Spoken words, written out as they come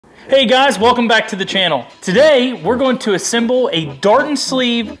Hey guys, welcome back to the channel. Today, we're going to assemble a Darton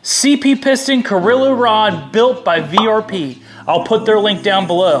sleeve CP piston Carrillo rod built by VRP. I'll put their link down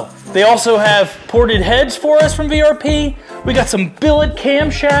below. They also have ported heads for us from VRP. We got some Billet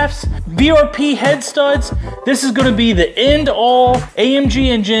camshafts, VRP Headstuds. This is gonna be the end-all AMG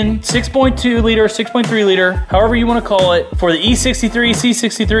engine, 6.2 liter, 6.3 liter, however you wanna call it, for the E63,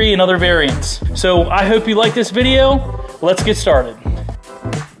 C63, and other variants. So I hope you like this video. Let's get started.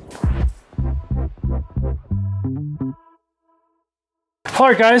 All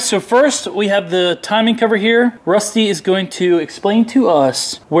right guys, so first we have the timing cover here. Rusty is going to explain to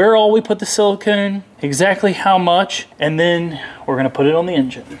us where all we put the silicone, exactly how much, and then we're gonna put it on the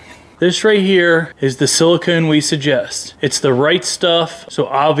engine. This right here is the silicone we suggest. It's the right stuff, so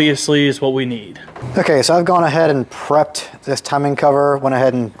obviously is what we need. Okay, so I've gone ahead and prepped this timing cover, went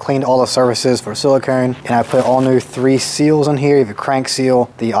ahead and cleaned all the surfaces for silicone, and I put all new 3 seals in here. You have a crank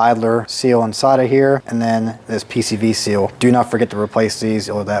seal, the idler seal inside of here, and then this PCV seal. Do not forget to replace these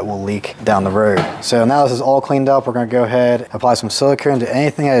or that will leak down the road. So now this is all cleaned up, we're gonna go ahead, apply some silicone to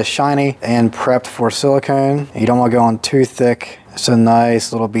anything that is shiny and prepped for silicone. You don't wanna go on too thick. It's a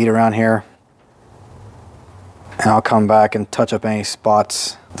nice little bead around here. And I'll come back and touch up any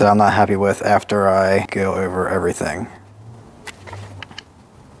spots that I'm not happy with after I go over everything.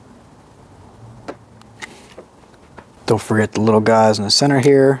 Don't forget the little guys in the center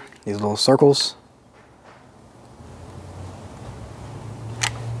here, these little circles.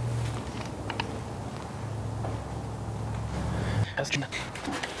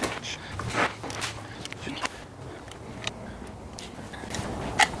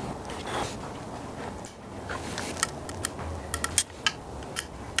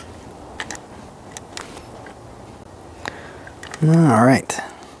 All right,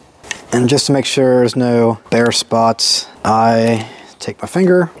 and just to make sure there's no bare spots, I take my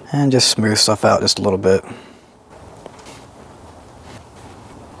finger and just smooth stuff out just a little bit.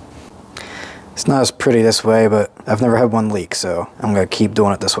 It's not as pretty this way, but I've never had one leak, so I'm gonna keep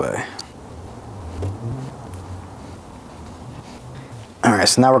doing it this way. All right,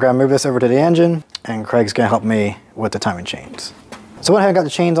 so now we're gonna move this over to the engine, and Craig's gonna help me with the timing chains. So I went ahead and got the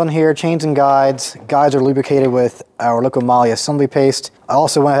chains on here, chains and guides. Guides are lubricated with our liquid moly assembly paste. I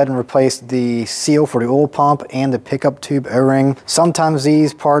also went ahead and replaced the seal for the oil pump and the pickup tube O-ring. Sometimes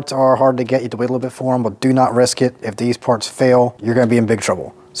these parts are hard to get, you have to wait a little bit for them, but do not risk it. If these parts fail, you're gonna be in big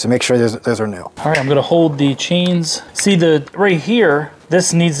trouble. So make sure those are new. All right, I'm gonna hold the chains. See right here,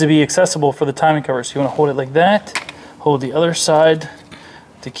 this needs to be accessible for the timing cover. So you wanna hold it like that, hold the other side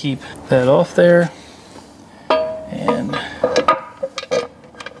to keep that off there. And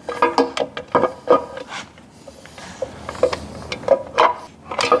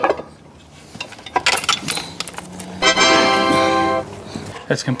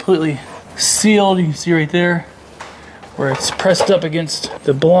that's completely sealed. You can see right there where it's pressed up against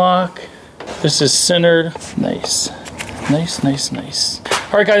the block. This is centered. Nice, nice, nice, nice.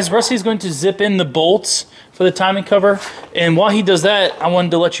 All right guys, Rusty's going to zip in the bolts for the timing cover. And while he does that, I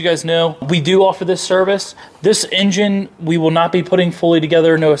wanted to let you guys know, we do offer this service. This engine, we will not be putting fully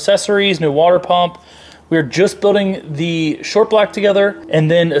together, no accessories, no water pump. We're just building the short block together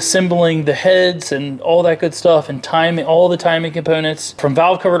and then assembling the heads and all that good stuff and timing, all the timing components from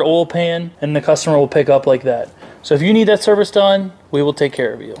valve cover to oil pan, and the customer will pick up like that. So if you need that service done, we will take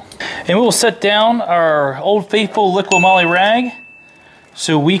care of you. And we will set down our old faithful liquid moly rag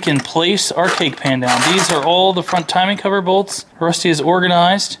so we can place our cake pan down. These are all the front timing cover bolts. Rusty is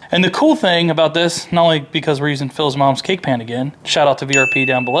organized. And the cool thing about this, not only because we're using Phil's mom's cake pan again, shout out to VRP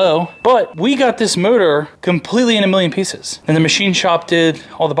down below, but we got this motor completely in a million pieces. And the machine shop did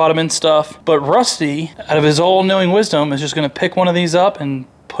all the bottom end stuff, but Rusty, out of his all-knowing wisdom, is just gonna pick one of these up and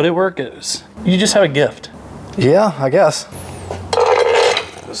put it where it goes. You just have a gift. Yeah, I guess.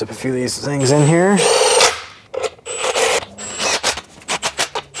 Zip a few of these things in here.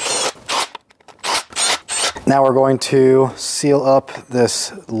 Now we're going to seal up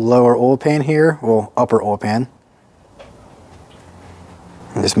this lower oil pan here, well, upper oil pan.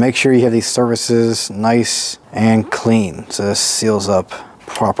 And just make sure you have these surfaces nice and clean so this seals up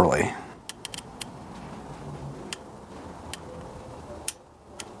properly.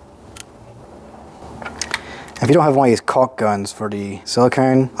 If you don't have one of these caulk guns for the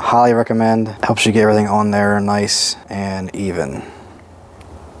silicone, I highly recommend. It helps you get everything on there nice and even.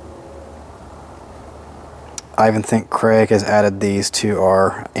 I even think Craig has added these to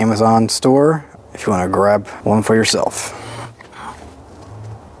our Amazon store if you want to grab one for yourself.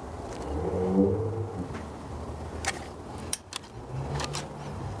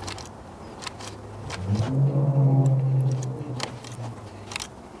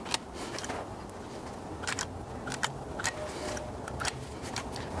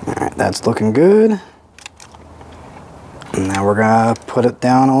 That's looking good. And now we're gonna put it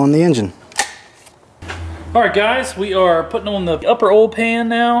down on the engine. All right, guys, we are putting on the upper oil pan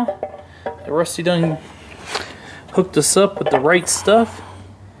now. Rusty done hooked us up with the right stuff.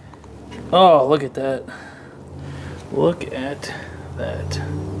 Oh, look at that. Look at that.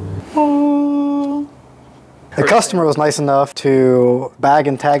 Oh. The customer was nice enough to bag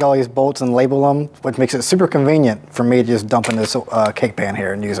and tag all these bolts and label them, which makes it super convenient for me to just dump in this cake pan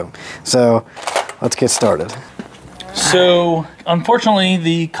here and use them. So let's get started. So unfortunately,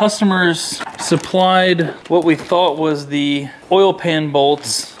 the customers supplied what we thought was the oil pan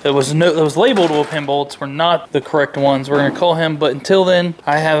bolts. That was labeled oil pan bolts were not the correct ones. We're gonna call him, but until then,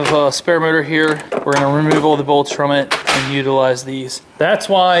 I have a spare motor here. We're gonna remove all the bolts from it and utilize these. That's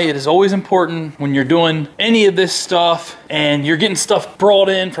why it is always important when you're doing any of this stuff and you're getting stuff brought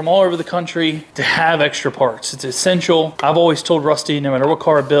in from all over the country to have extra parts. It's essential. I've always told Rusty, no matter what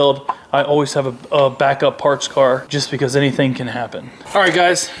car I build, I always have a backup parts car just because anything can happen. All right,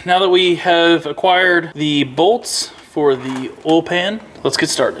 guys, now that we have acquired the bolts for the oil pan, let's get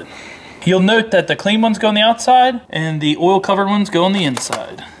started. You'll note that the clean ones go on the outside and the oil covered ones go on the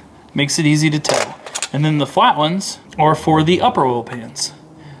inside. Makes it easy to tell. And then the flat ones are for the upper oil pans,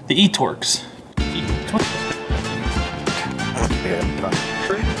 the E-Torques.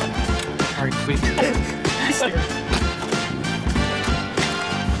 All right, wait.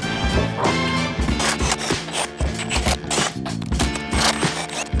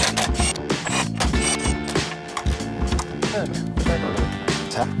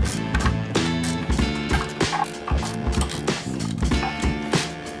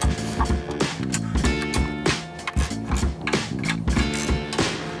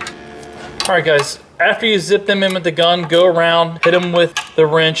 All right, guys, after you zip them in with the gun, go around, hit them with the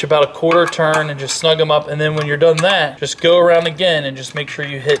wrench about a quarter turn and just snug them up. And then when you're done that, just go around again and just make sure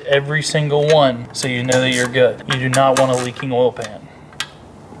you hit every single one so you know that you're good. You do not want a leaking oil pan.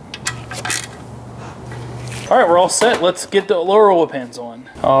 All right, we're all set. Let's get the lower oil pans on.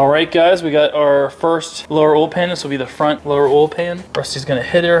 All right, guys, we got our first lower oil pan. This will be the front lower oil pan. Rusty's gonna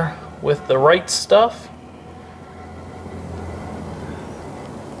hit her with the right stuff.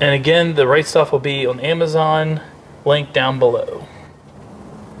 And again, the right stuff will be on Amazon, link down below.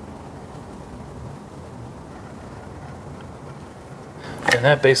 And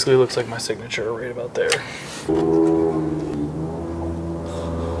that basically looks like my signature right about there.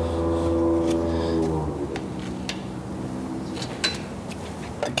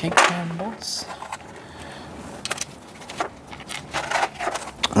 The cake pan bolts.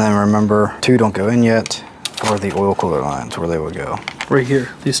 And then remember, two don't go in yet, or the oil cooler lines, where they would go. Right here,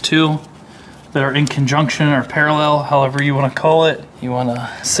 these two that are in conjunction or parallel, however you want to call it. You want to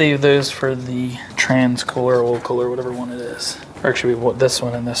save those for the trans cooler, oil cooler, whatever one it is. Or actually, this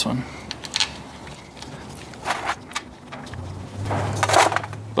one and this one.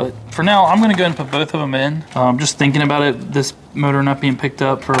 But for now, I'm going to go ahead and put both of them in. Just thinking about it, this motor not being picked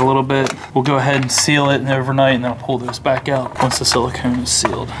up for a little bit. We'll go ahead and seal it overnight, and then I'll pull those back out once the silicone is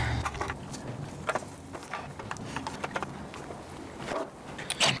sealed.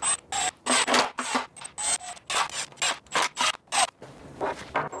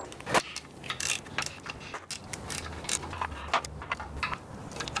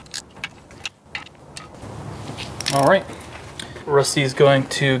 All right, Rusty's going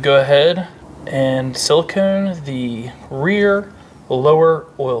to go ahead and silicone the rear lower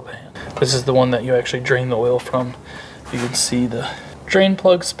oil pan. This is the one that you actually drain the oil from. You can see the drain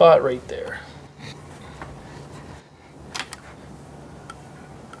plug spot right there.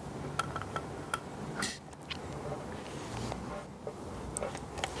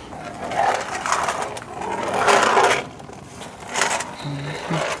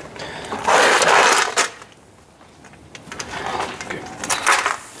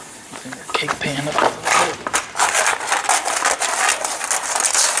 Cake pan up a little bit.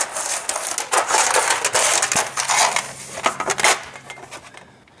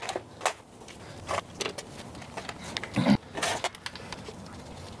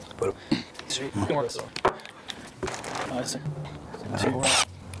 I see.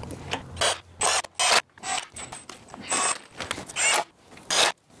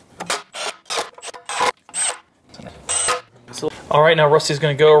 All right, now Rusty's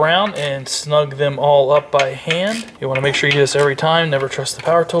going to go around and snug them all up by hand. You want to make sure you do this every time. Never trust the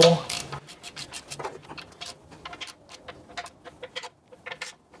power tool.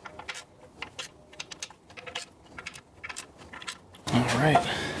 All right.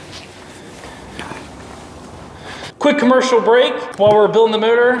 Quick commercial break. While we're building the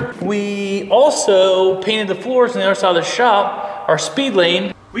motor, we also painted the floors on the other side of the shop, our speed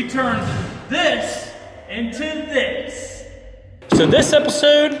lane. we turned this into this. So this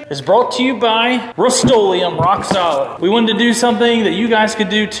episode is brought to you by Rust-Oleum Rock Solid. We wanted to do something that you guys could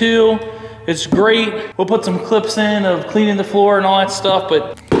do too. It's great. We'll put some clips in of cleaning the floor and all that stuff,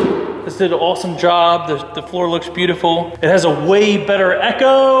 but this did an awesome job. The floor looks beautiful. It has a way better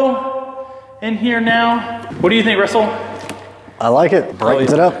echo in here now. What do you think, Russell? I like it.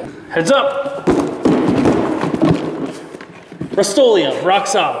 Brightens it up. Heads up. Rust-Oleum Rock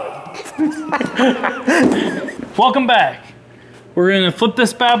Solid. Welcome back. We're gonna flip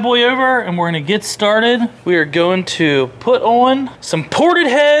this bad boy over and we're gonna get started. We are going to put on some ported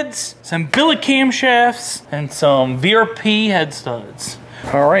heads, some billet camshafts, and some VRP head studs.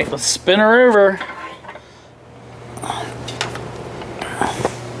 All right, let's spin her over.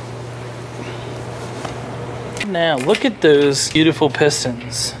 Now look at those beautiful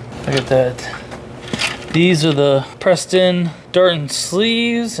pistons. Look at that. These are the pressed in Darton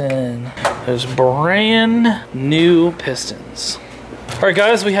sleeves and those brand new pistons. All right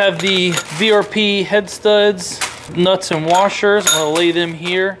guys, we have the VRP head studs, nuts and washers. I'm gonna lay them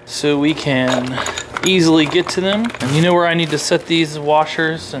here so we can easily get to them. And you know where I need to set these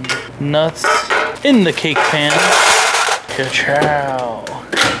washers and nuts? In the cake pan. Ka-chow.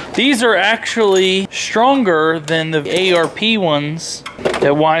 These are actually stronger than the ARP ones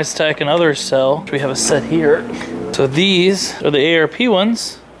that WiseTech and others sell. We have a set here. So these are the ARP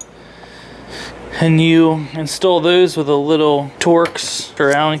ones. And you install those with a little Torx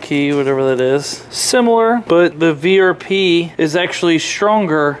or Allen key, whatever that is. Similar, but the VRP is actually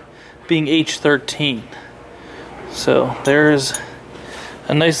stronger, being H13. So there's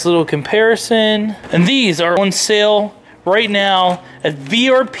a nice little comparison. And these are on sale right now at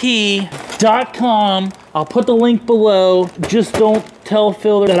vrp.com. I'll put the link below. Just don't tell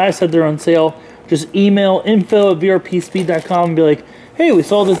Phil that I said they're on sale. Just email info@vrpspeed.com and be like, hey, we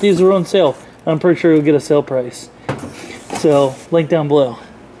saw that these were on sale. I'm pretty sure you'll get a sale price. So, link down below.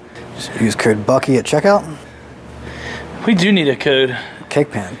 Just use code Bucky at checkout. We do need a code.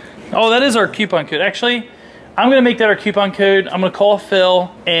 CAKEPAN. Oh, that is our coupon code. Actually, I'm gonna make that our coupon code. I'm gonna call Phil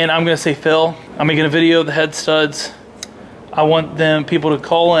and I'm gonna say, Phil, I'm making a video of the head studs. I want people to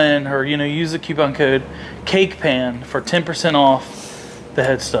call in or use the coupon code CAKEPAN for 10% off the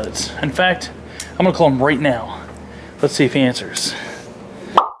head studs. In fact, I'm gonna call him right now. Let's see if he answers.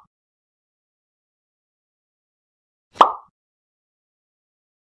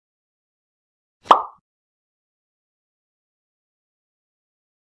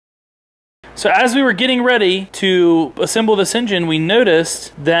 So as we were getting ready to assemble this engine, we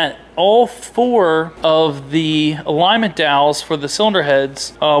noticed that all 4 of the alignment dowels for the cylinder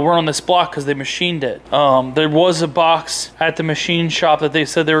heads were on this block because they machined it. There was a box at the machine shop that they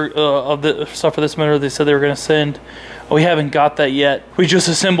said they were of the stuff for this motor. They said they were going to send. We haven't got that yet. We just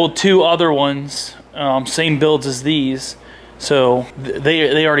assembled 2 other ones, same builds as these. So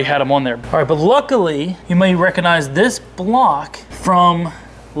they already had them on there. All right, but luckily you may recognize this block from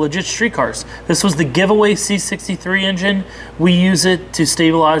legit street cars. This was the giveaway C63 engine. We use it to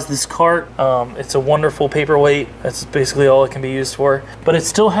stabilize this cart. It's a wonderful paperweight. That's basically all it can be used for. But it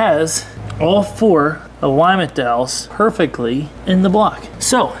still has all 4 alignment dowels perfectly in the block.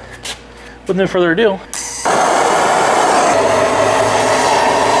 So, with no further ado,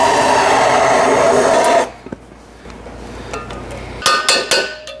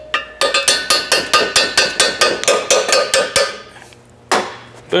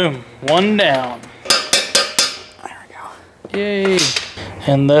 boom, 1 down. There we go. Yay.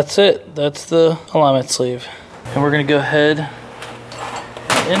 And that's it. That's the alignment sleeve. And we're gonna go ahead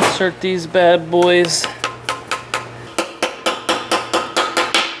and insert these bad boys.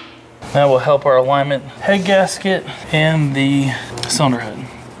 That will help our alignment head gasket and the cylinder head.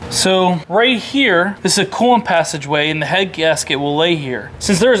 So right here, this is a coolant passageway and the head gasket will lay here.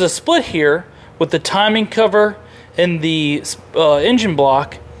 Since there's a split here with the timing cover and the engine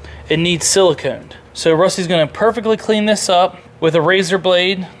block, it needs siliconed. So Rusty's gonna perfectly clean this up with a razor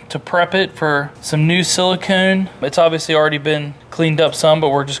blade to prep it for some new silicone. It's obviously already been cleaned up some,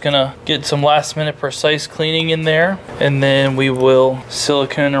 but we're just gonna get some last minute precise cleaning in there. And then we will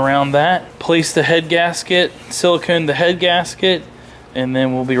silicone around that, place the head gasket, silicone the head gasket, and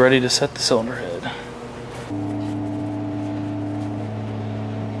then we'll be ready to set the cylinder head.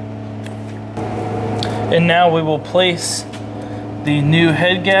 And now we will place the new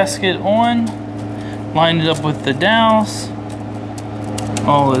head gasket on, line it up with the dowels.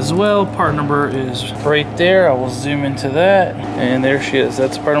 All is well. Part number is right there. I will zoom into that. And there she is.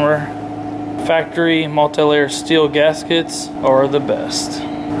 That's part number. Factory multi-layer steel gaskets are the best.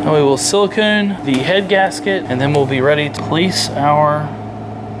 Now we will silicone the head gasket and then we'll be ready to place our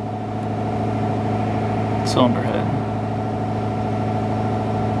cylinder head.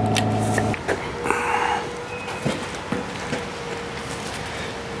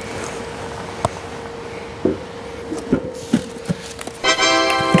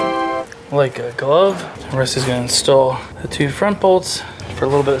 Like a glove. Rusty's gonna install the 2 front bolts for a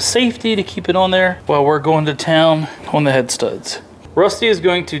little bit of safety to keep it on there while we're going to town on the head studs. Rusty is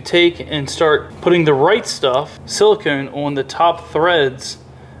going to take and start putting the right stuff, silicone, on the top threads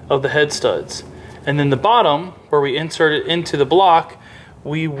of the head studs. And then the bottom, where we insert it into the block,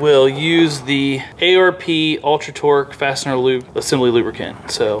 we will use the ARP Ultra Torque Fastener Lube Assembly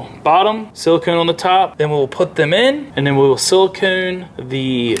Lubricant. So bottom, silicone on the top, then we'll put them in, and then we will silicone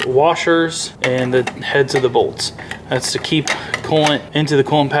the washers and the heads of the bolts. That's to keep coolant into the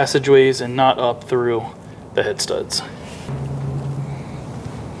coolant passageways and not up through the head studs.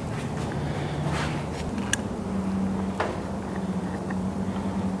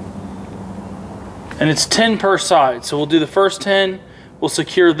 And it's 10 per side, so we'll do the first 10, we'll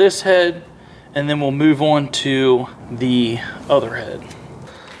secure this head, and then we'll move on to the other head.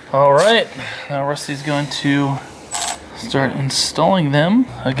 All right, now Rusty's going to start installing them.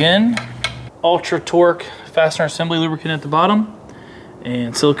 Again, Ultra Torque Fastener Assembly Lubricant at the bottom,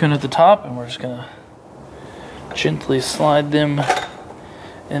 and silicone at the top, and we're just gonna gently slide them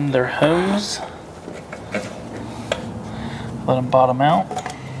in their homes. Let them bottom out.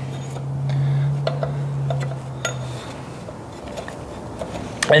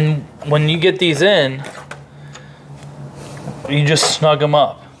 And when you get these in, you just snug them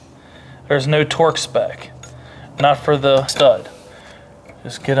up. There's no torque spec, not for the stud.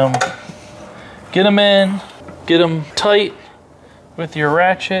 Just get them in, get them tight with your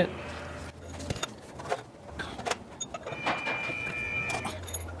ratchet.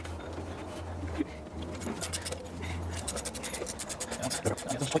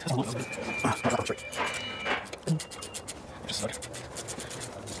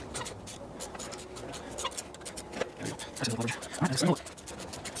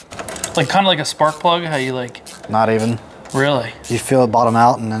 Like kind of like a spark plug, how you like... Not even. Really? You feel it bottom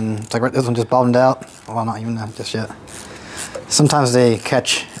out, and then it's like this one just bottomed out. Well, not even just yet. Sometimes they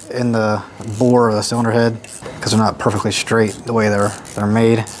catch in the bore of the cylinder head because they're not perfectly straight the way they're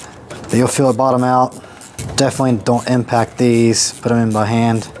made. But you'll feel it bottom out. Definitely don't impact these. Put them in by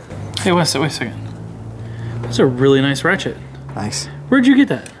hand. Hey, wait a second. That's a really nice ratchet. Thanks. Where'd you get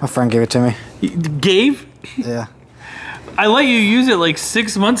that? My friend gave it to me. Gave? Yeah. I let you use it like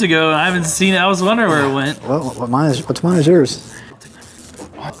 6 months ago, and I haven't seen it. I was wondering where it went. Well, what's mine is yours.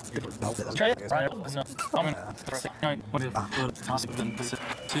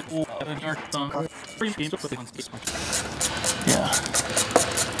 Yeah.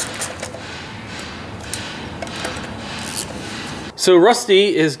 So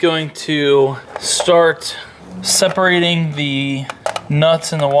Rusty is going to start separating the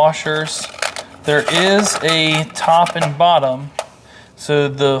nuts and the washers. There is a top and bottom. So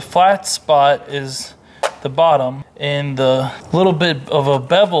the flat spot is the bottom, and the little bit of a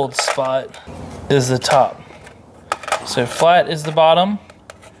beveled spot is the top. So flat is the bottom,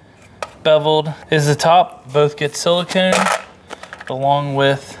 beveled is the top. Both get silicone along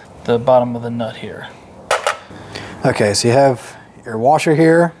with the bottom of the nut here. Okay, so you have your washer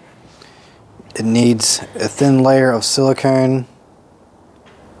here. It needs a thin layer of silicone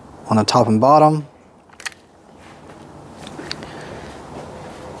on the top and bottom.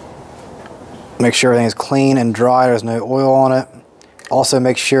 Make sure everything is clean and dry, there's no oil on it. Also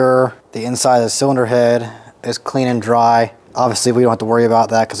make sure the inside of the cylinder head is clean and dry. Obviously we don't have to worry about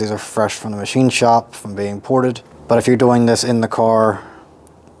that because these are fresh from the machine shop from being ported. But if you're doing this in the car,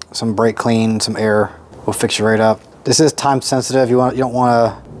 some brake clean, some air will fix you right up. This is time sensitive. You don't want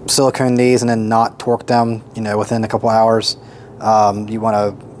to silicone these and then not torque them, you know, within a couple hours. You want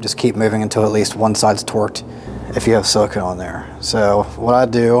to just keep moving until at least one side's torqued if you have silicone on there. So what I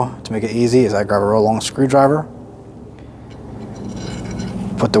do to make it easy is I grab a real long screwdriver,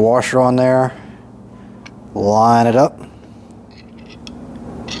 put the washer on there, line it up,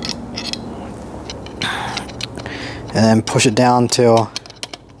 and then push it down till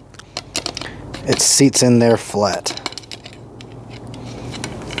it seats in there flat.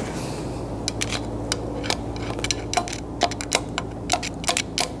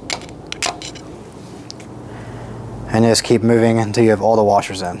 And just keep moving until you have all the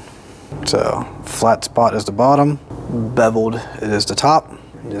washers in. So flat spot is the bottom, beveled it is the top,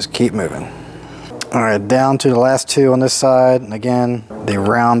 and just keep moving. All right, down to the last two on this side, and again, the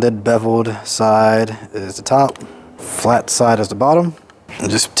rounded beveled side is the top, flat side is the bottom.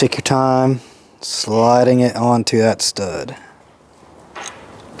 And just take your time sliding it onto that stud.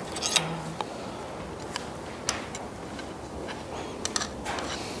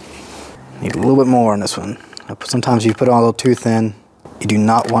 Need a little bit more on this one. Sometimes you put it on a little too thin. You do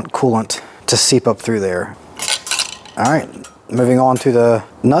not want coolant to seep up through there. All right, moving on to the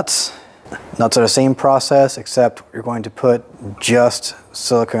nuts. Nuts are the same process, except you're going to put just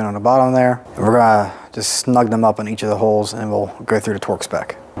silicone on the bottom there. And we're gonna just snug them up in each of the holes and we'll go through the torque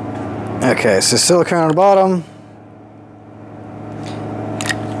spec. Okay, so silicone on the bottom.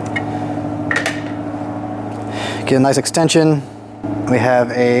 Get a nice extension. We have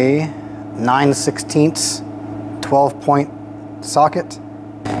a 9/16 12-point socket.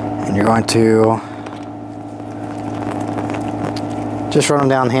 And you're going to just run them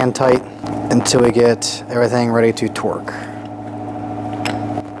down hand tight until we get everything ready to torque.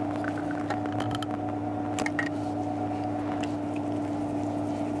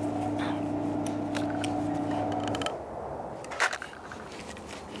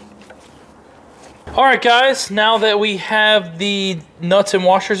 All right, guys, now that we have the nuts and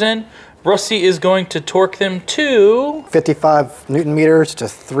washers in, Rusty is going to torque them to 55 Newton meters. It's a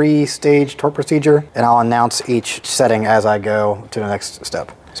 3-stage torque procedure, and I'll announce each setting as I go to the next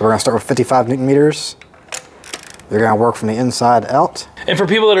step. So we're gonna start with 55 Newton meters. They're gonna work from the inside out. And for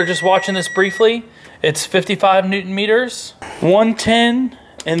people that are just watching this briefly, it's 55 Newton meters, 110,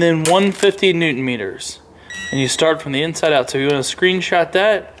 and then 150 Newton meters. And you start from the inside out. So if you want to screenshot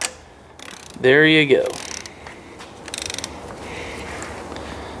that, there you go.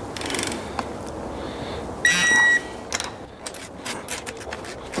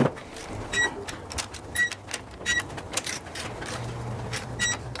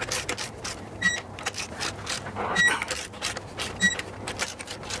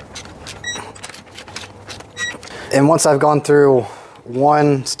 And once I've gone through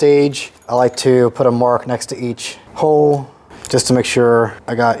one stage, I like to put a mark next to each hole just to make sure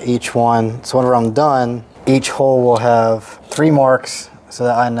I got each one. So whenever I'm done, each hole will have 3 marks so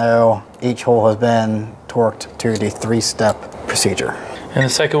that I know each hole has been torqued to the 3-step procedure. And the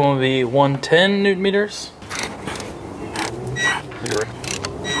second one will be 110 Newton meters.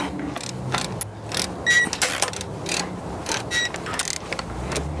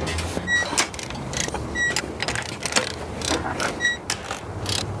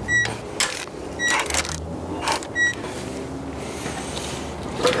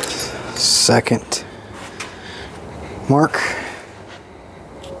 Second mark.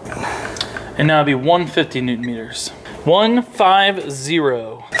 And now it'll be 150 Newton meters. 150.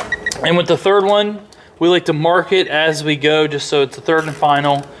 And with the third one, we like to mark it as we go, just so it's the third and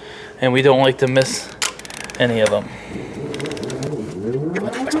final, and we don't like to miss any of them.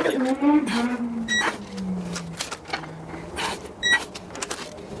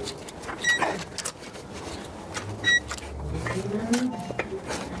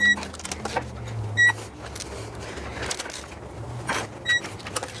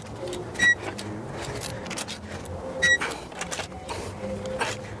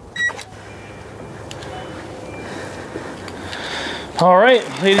 All right,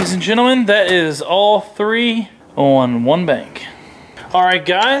 ladies and gentlemen, that is all 3 on one bank. All right,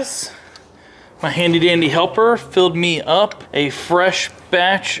 guys, my handy dandy helper filled me up a fresh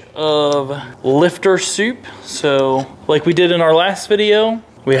batch of lifter soup. So like we did in our last video,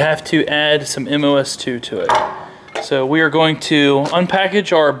 we have to add some MOS2 to it. So we are going to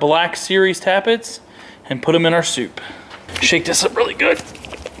unpackage our Black Series tappets and put them in our soup. Shake this up really good.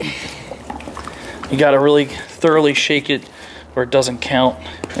 You gotta really thoroughly shake it or it doesn't count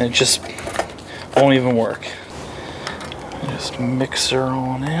and it just won't even work. Just mix her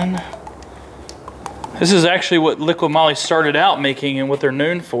on in. This is actually what Liquid Moly started out making, and what they're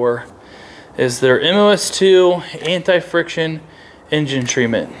known for is their MOS2 anti-friction engine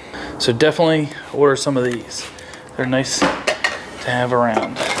treatment. So definitely order some of these. They're nice to have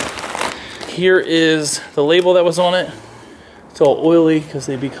around. Here is the label that was on it. It's all oily because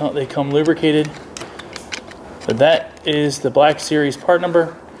they come lubricated. But that is the Black Series part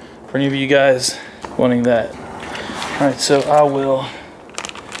number for any of you guys wanting that. All right, so I will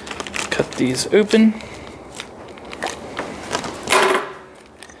cut these open.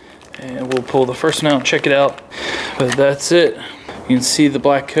 And we'll pull the first one out and check it out. But that's it. You can see the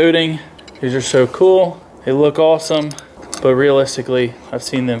black coating. These are so cool. They look awesome. But realistically, I've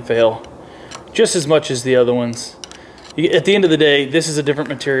seen them fail just as much as the other ones. At the end of the day, this is a different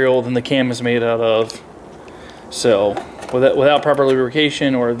material than the cam is made out of. So without proper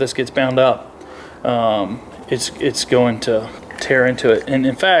lubrication, or if this gets bound up, it's going to tear into it. And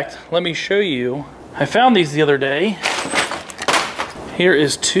in fact, let me show you. I found these the other day. Here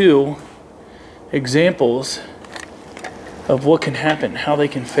is 2 examples of what can happen, how they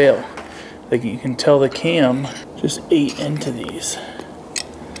can fail. Like you can tell the cam just ate into these.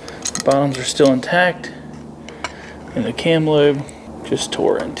 Bottoms are still intact, and the cam lobe just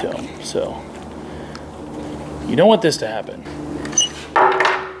tore into them. So you don't want this to happen.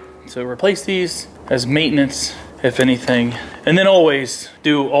 So replace these as maintenance, if anything, and then always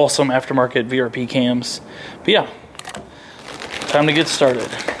do awesome aftermarket VRP cams. But yeah, time to get started.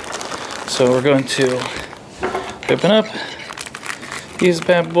 So we're going to open up these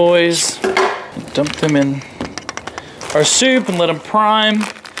bad boys and dump them in our soup and let them prime.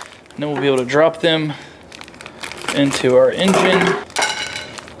 And then we'll be able to drop them into our engine.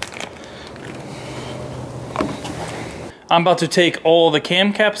 I'm about to take all the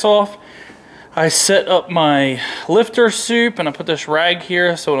cam caps off. I set up my lifter soup and I put this rag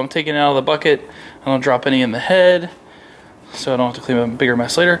here so when I'm taking it out of the bucket, I don't drop any in the head, so I don't have to clean up a bigger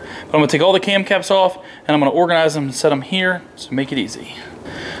mess later. But I'm gonna take all the cam caps off and I'm gonna organize them and set them here to make it easy.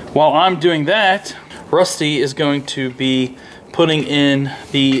 While I'm doing that, Rusty is going to be putting in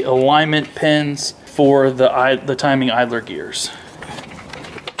the alignment pins for the timing idler gears.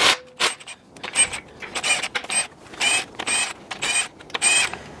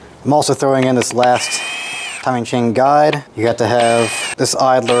 I'm also throwing in this last timing chain guide. You have to have this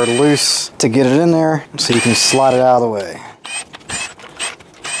idler loose to get it in there so you can slide it out of the way.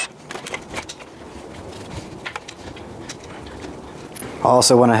 I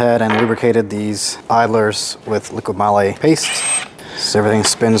also went ahead and lubricated these idlers with liquid moly paste so everything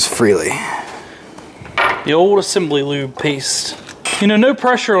spins freely. The old assembly lube paste. You know, no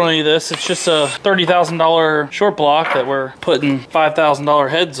pressure on any of this. It's just a $30,000 short block that we're putting $5,000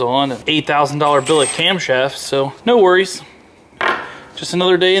 heads on and $8,000 billet camshafts, so no worries. Just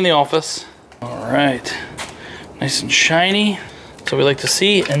another day in the office. All right, nice and shiny. That's what we like to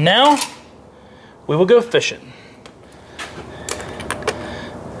see. And now we will go fishing.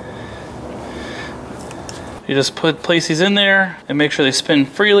 You just place these in there and make sure they spin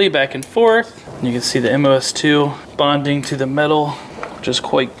freely back and forth. And you can see the MOS2 bonding to the metal, which is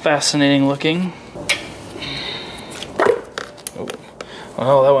quite fascinating looking.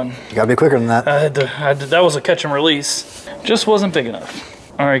 Oh, that one. You gotta be quicker than that. That was a catch and release. Just wasn't big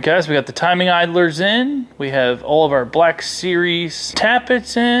enough. All right, guys, we got the timing idlers in. We have all of our Black Series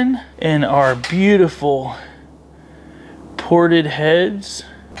tappets in, and our beautiful ported heads.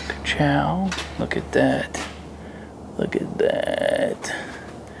 Chow, look at that. Look at that.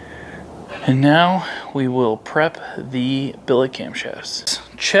 And now we will prep the billet camshafts.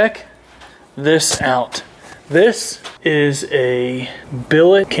 Check this out. This is a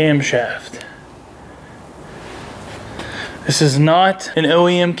billet camshaft. This is not an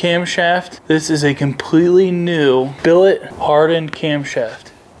OEM camshaft. This is a completely new billet hardened camshaft.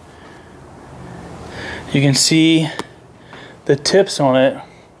 You can see the tips on it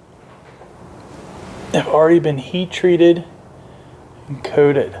have already been heat treated and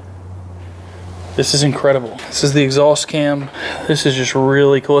coated. This is incredible. This is the exhaust cam. This is just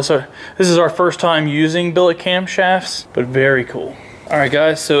really cool. This is our first time using billet camshafts, but very cool. All right,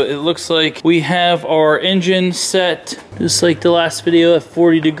 guys, so it looks like we have our engine set just like the last video at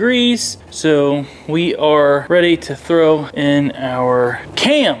 40 degrees. So we are ready to throw in our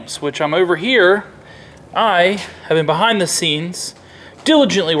cams, which I'm over here. I have been behind the scenes,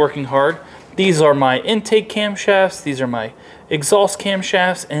 diligently working hard. These are my intake camshafts. These are my exhaust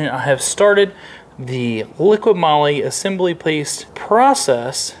camshafts, and I have started the liquid moly assembly paste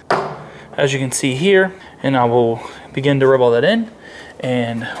process, as you can see here, and I will begin to rub all that in.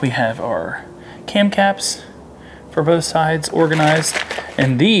 And we have our cam caps for both sides organized,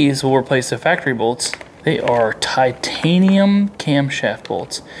 and these will replace the factory bolts. They are titanium camshaft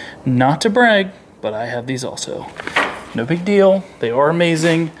bolts. Not to brag, but I have these also. No big deal. They are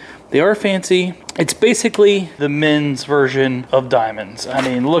amazing. They are fancy. It's basically the men's version of diamonds. I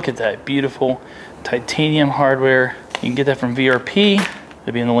mean, look at that beautiful titanium hardware. You can get that from VRP.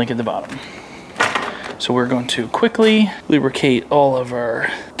 It'll be in the link at the bottom. So we're going to quickly lubricate all of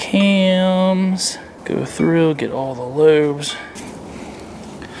our cams, go through, get all the lobes.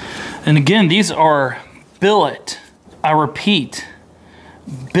 And again, these are billet. I repeat,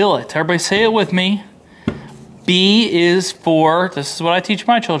 billet. Everybody say it with me. B is for, this is what I teach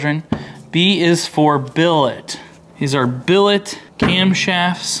my children, B is for billet. These are billet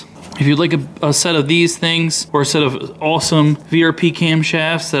camshafts. If you'd like a set of these things or a set of awesome VRP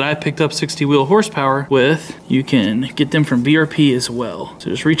camshafts that I picked up 60 wheel horsepower with, you can get them from VRP as well. So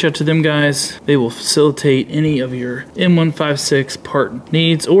just reach out to them guys. They will facilitate any of your M156 part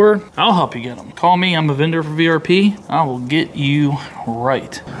needs, or I'll help you get them. Call me, I'm a vendor for VRP. I will get you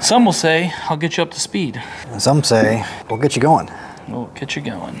right. Some will say, I'll get you up to speed. And some say, we'll get you going. We'll get you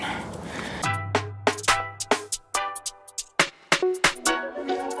going.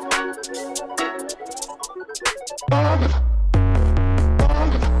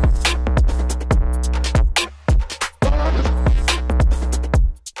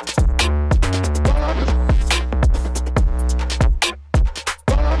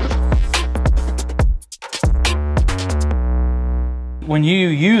 you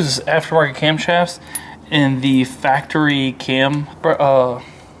use aftermarket camshafts in the factory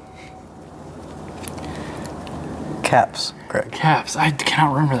caps, Greg. Caps. I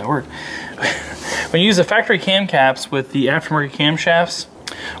cannot remember that word. When you use the factory cam caps with the aftermarket camshafts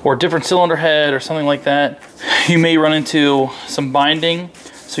or different cylinder head or something like that, you may run into some binding.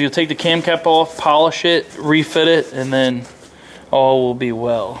 So you'll take the cam cap off, polish it, refit it, and then all will be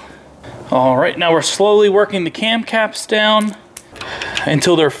well. All right, now we're slowly working the cam caps down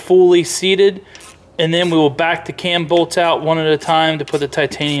until they're fully seated, and then we will back the cam bolts out one at a time to put the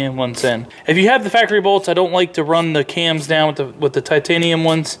titanium ones in. If you have the factory bolts, I don't like to run the cams down with the titanium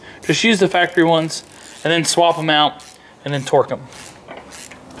ones. Just use the factory ones and then swap them out and then torque them.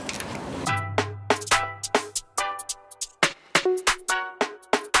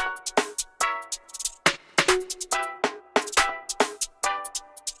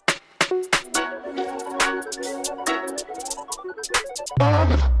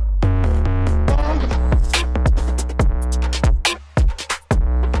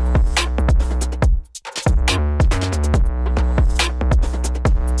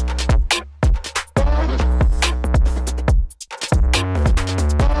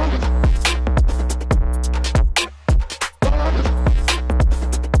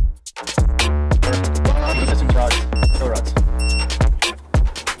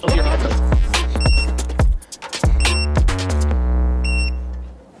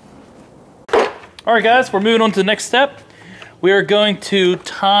 All right, guys, we're moving on to the next step. We are going to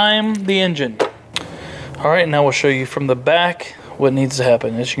time the engine. All right, now we'll show you from the back what needs to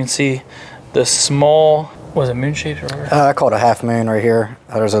happen. As you can see, the small, was it moon shaped or? I call it a half moon right here.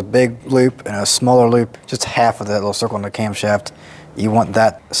 There's a big loop and a smaller loop, just half of that little circle in the camshaft. You want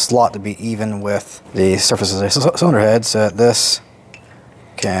that slot to be even with the surfaces of the cylinder head so that this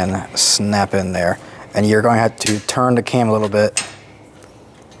can snap in there. And you're going to have to turn the cam a little bit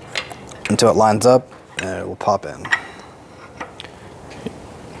until it lines up, and it will pop in.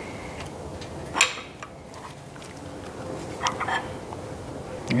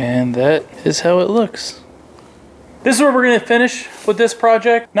 And that is how it looks. This is where we're gonna finish with this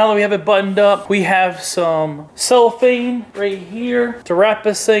project. Now that we have it buttoned up, we have some cellophane right here to wrap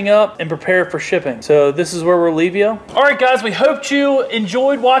this thing up and prepare for shipping. So this is where we'll leave you. All right, guys, we hope you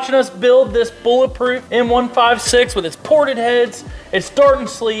enjoyed watching us build this bulletproof M156 with its ported heads, its Darton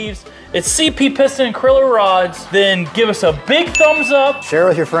sleeves, its CP piston and acrylic rods. Then give us a big thumbs up. Share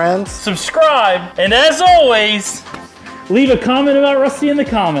with your friends. Subscribe. And as always, leave a comment about Rusty in the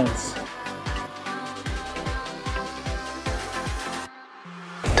comments.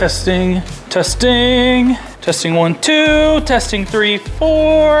 Testing, testing, testing 1, 2, testing 3,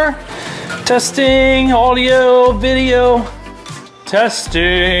 4, testing, audio, video,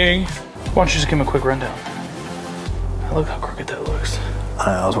 testing. Why don't you just give me a quick rundown? Look how crooked that looks.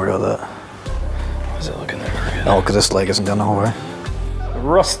 I know, I was worried about that. Why is it looking that crooked? Oh, because this leg isn't down the whole way.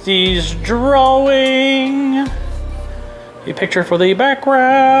 Rusty's drawing. A picture for the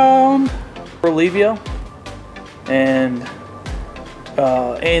background. We'll leave you. And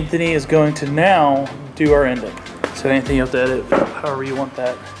Anthony is going to now do our ending. So Anthony, you have to edit however you want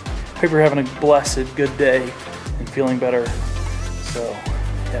that. Hope you're having a blessed, good day and feeling better. So,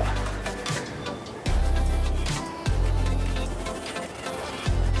 yeah.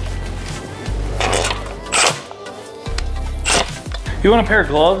 You want a pair of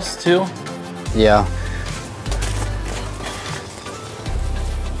gloves too? Yeah.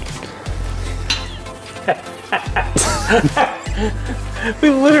 We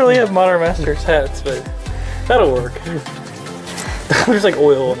literally have Modern Masters hats, but that'll work. There's like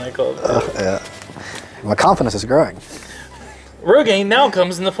oil in that glove. Yeah. My confidence is growing. Rogaine now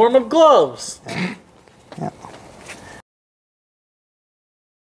comes in the form of gloves. Yeah.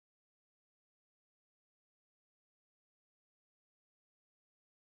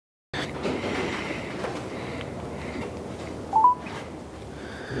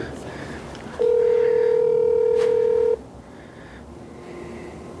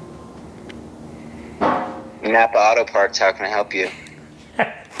 Napa Auto Parts, how can I help you?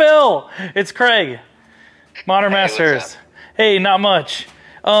 Phil, it's Craig. Modern Masters. What's up? Hey, not much.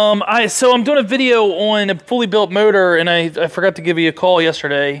 So I'm doing a video on a fully built motor, and I forgot to give you a call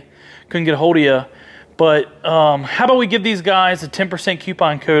yesterday. Couldn't get a hold of you. But how about we give these guys a 10%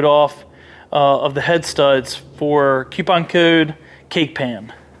 coupon code off of the Headstuds for coupon code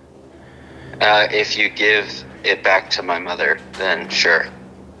CAKEPAN? If you give it back to my mother, then sure.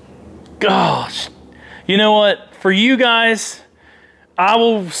 Gosh. You know what? For you guys, I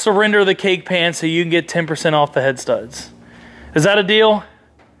will surrender the CAKEPAN so you can get 10% off the Headstuds. Is that a deal?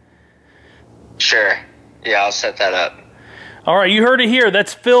 Sure. Yeah, I'll set that up. All right, you heard it here.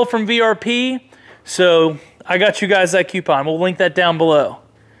 That's Phil from VRP. So I got you guys that coupon. We'll link that down below.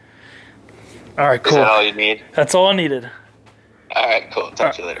 All right, cool. Is that all you need? That's all I needed. All right, cool.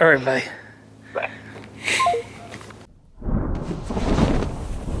 Talk to you later. All right, bye. Bye.